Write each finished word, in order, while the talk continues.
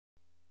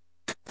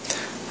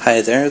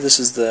Hi there, this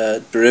is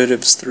the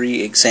derivatives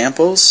 3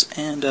 examples,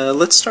 and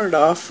let's start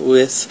off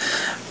with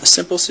a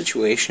simple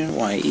situation,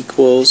 y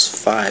equals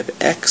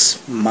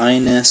 5x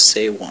minus,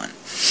 say, 1.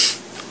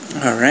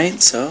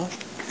 Alright, so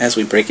as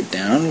we break it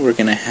down, we're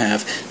going to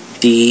have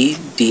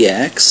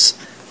dx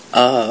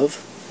of,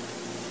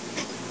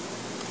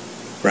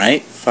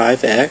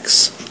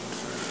 5x,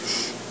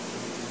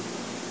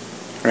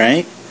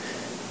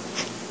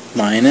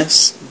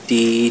 minus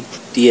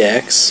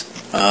dx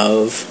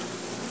of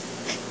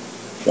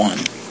 1.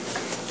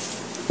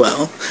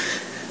 Well,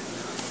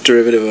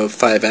 derivative of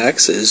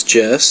 5x is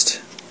just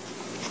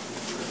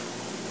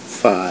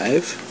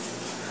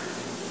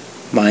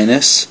 5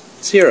 minus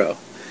 0.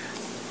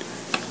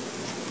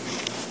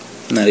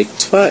 And that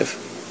equals 5.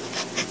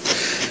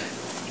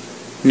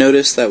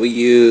 Notice that we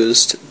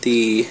used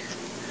the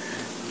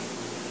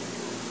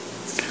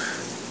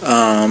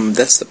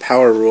that's the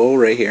power rule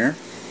right here.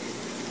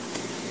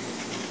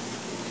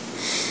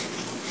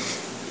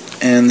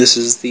 And this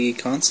is the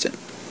constant.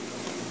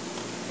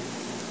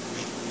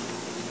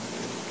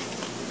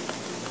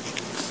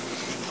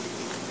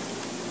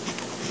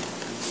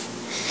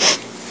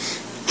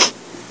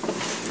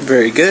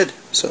 Very good.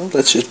 So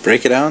let's just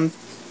break it down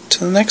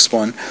to the next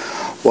one.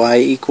 Y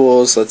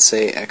equals, let's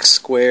say, x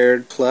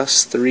squared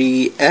plus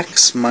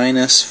 3x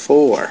minus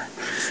 4.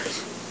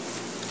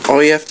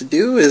 All you have to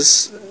do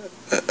is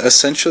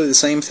essentially the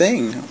same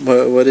thing.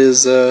 What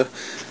is the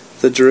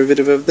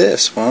derivative of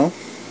this? Well,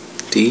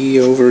 d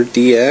over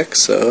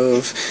dx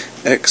of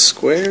x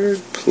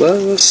squared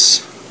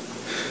plus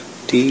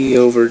d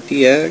over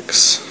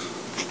dx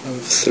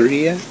of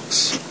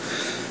 3x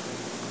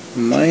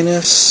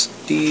minus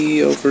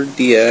d over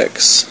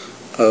dx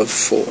of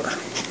 4.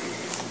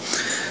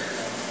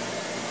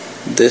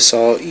 This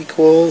all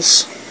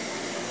equals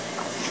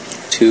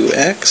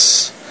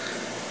 2x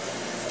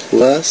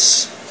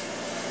plus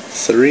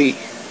 3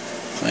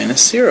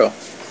 minus 0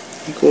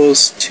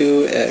 equals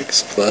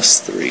 2x plus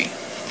 3.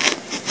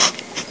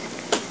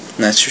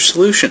 And that's your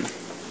solution.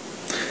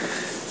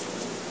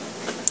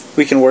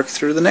 We can work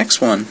through the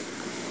next one.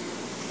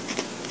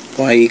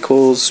 Y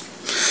equals,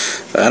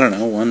 I don't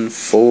know,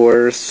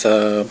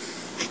 1/4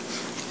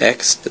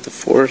 x to the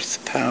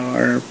 4th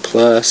power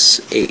plus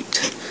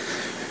 8.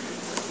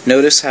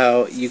 Notice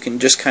how you can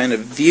just kind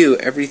of view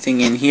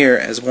everything in here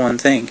as one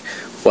thing.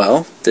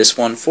 Well, this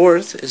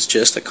 1/4 is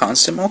just a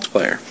constant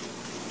multiplier.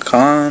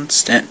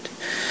 Constant.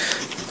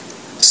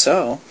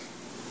 So,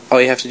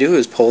 all you have to do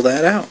is pull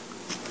that out.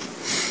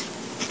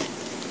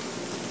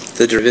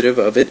 The derivative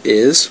of it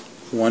is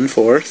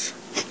 1/4,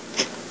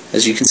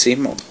 as you can see,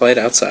 multiplied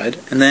outside,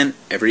 and then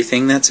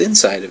everything that's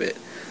inside of it.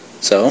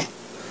 So,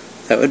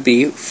 that would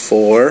be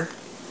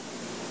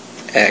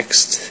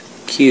 4x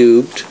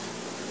cubed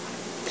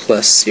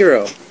plus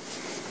 0.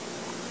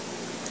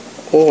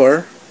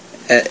 Or,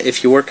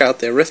 if you work out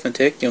the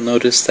arithmetic, you'll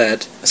notice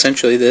that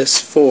essentially this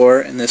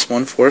 4 and this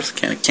 1/4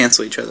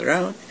 cancel each other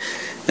out,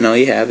 and all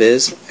you have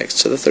is x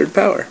to the 3rd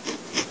power.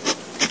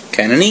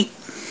 Kinda neat.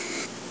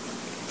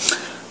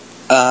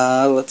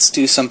 Let's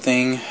do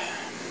something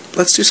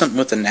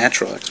with the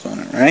natural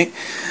exponent, right?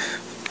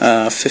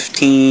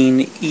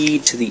 15e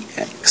to the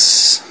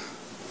x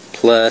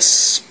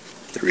plus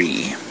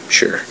 3.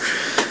 Sure.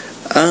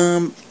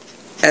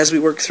 As we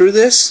work through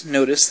this,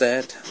 notice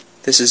that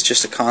this is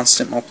just a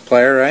constant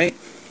multiplier, right?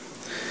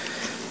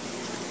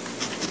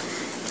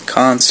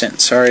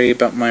 Constant. Sorry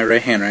about my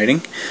right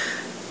handwriting.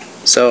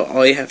 So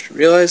all you have to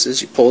realize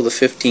is you pull the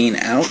 15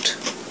 out.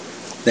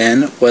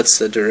 Then what's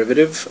the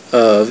derivative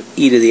of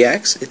e to the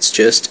x? It's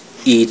just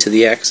e to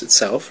the x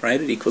itself, right?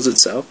 It equals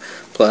itself,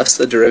 plus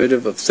the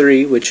derivative of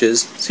 3, which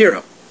is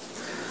 0.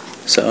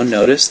 So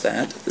notice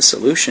that the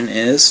solution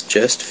is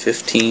just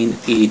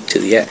 15e to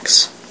the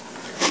x.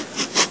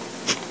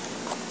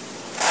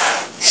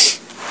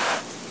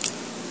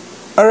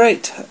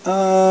 Alright,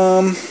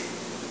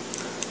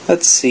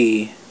 let's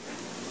see.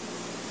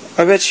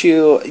 I bet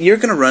you're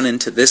going to run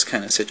into this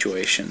kind of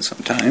situation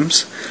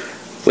sometimes,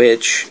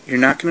 which you're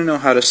not going to know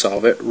how to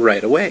solve it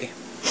right away.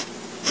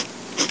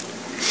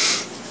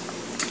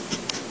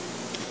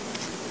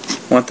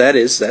 What that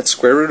is, that's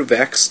square root of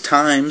x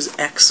times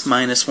x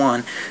minus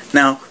 1.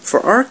 Now,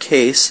 for our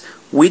case,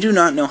 we do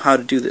not know how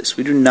to do this.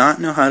 We do not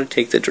know how to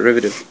take the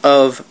derivative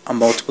of a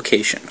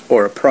multiplication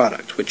or a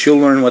product, which you'll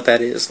learn what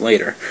that is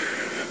later.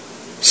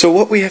 So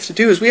what we have to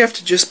do is we have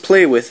to just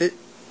play with it,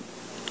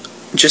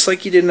 just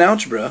like you did in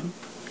algebra,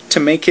 to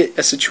make it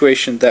a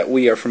situation that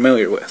we are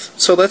familiar with.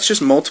 So let's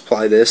just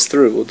multiply this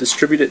through. We'll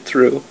distribute it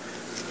through.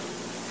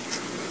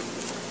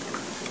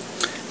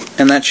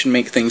 And that should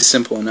make things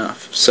simple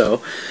enough.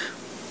 So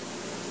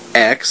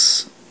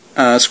x,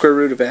 square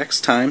root of x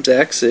times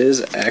x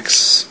is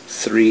x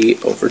 3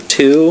 over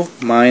 2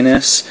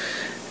 minus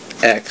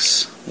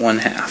x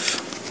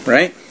 1/2,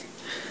 right?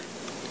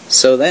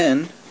 So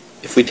then,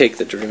 if we take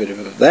the derivative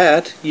of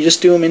that, you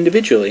just do them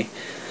individually.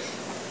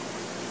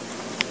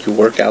 You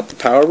work out the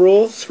power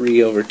rule,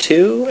 3 over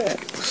 2,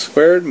 x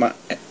squared,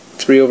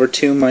 3 over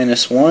 2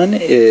 minus 1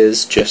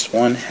 is just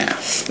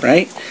 1/2,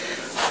 right?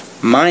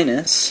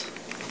 Minus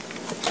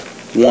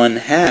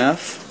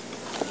 1/2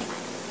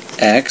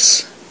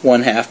 x.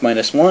 1/2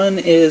 minus 1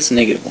 is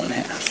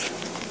 -1/2.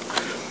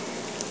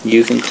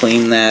 You can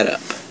clean that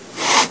up.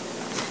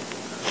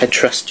 I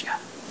trust you.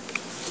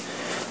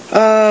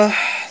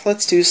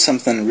 Let's do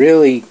something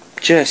really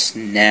just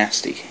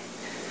nasty.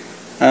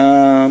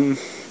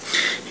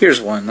 Here's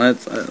one.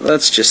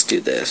 Let's just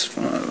do this.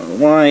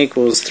 Y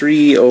equals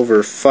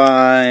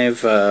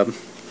 3/5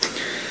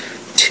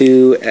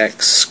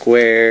 2x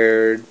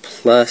squared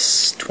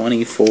plus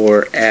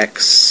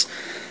 24x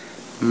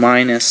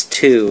minus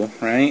 2,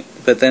 right?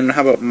 But then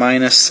how about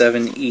minus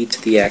 7e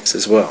to the x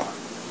as well?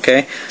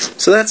 Okay,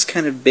 so that's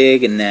kind of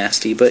big and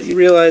nasty, but you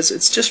realize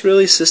it's just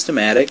really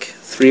systematic.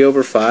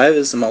 3/5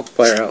 is the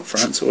multiplier out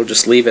front, so we'll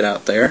just leave it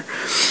out there.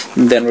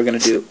 And then we're going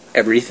to do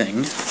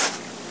everything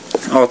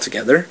all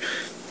together.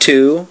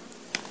 2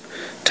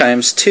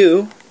 times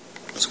 2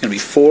 is going to be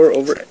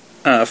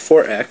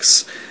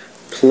 4x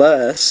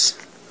plus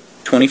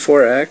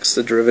 24x.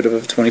 The derivative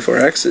of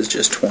 24x is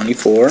just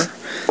 24.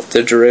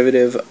 The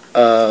derivative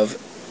of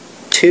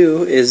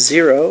 2 is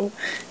 0,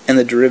 and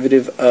the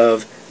derivative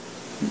of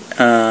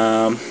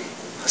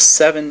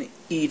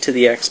 7e to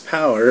the x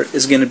power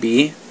is going to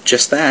be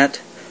just that,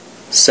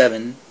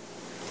 7e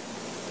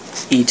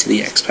to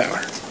the x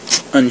power,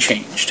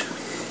 unchanged.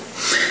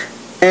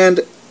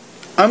 And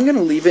I'm going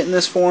to leave it in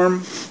this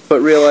form,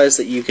 but realize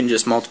that you can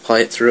just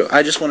multiply it through.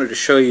 I just wanted to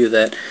show you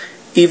that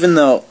even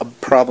though a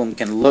problem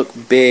can look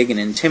big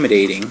and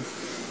intimidating,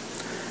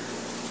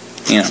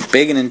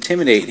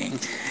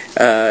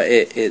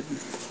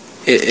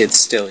 it's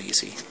still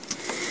easy.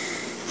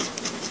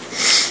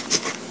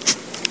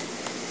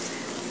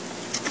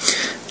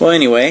 Well,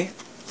 anyway,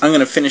 I'm going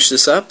to finish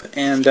this up,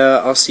 and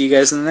I'll see you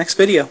guys in the next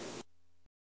video.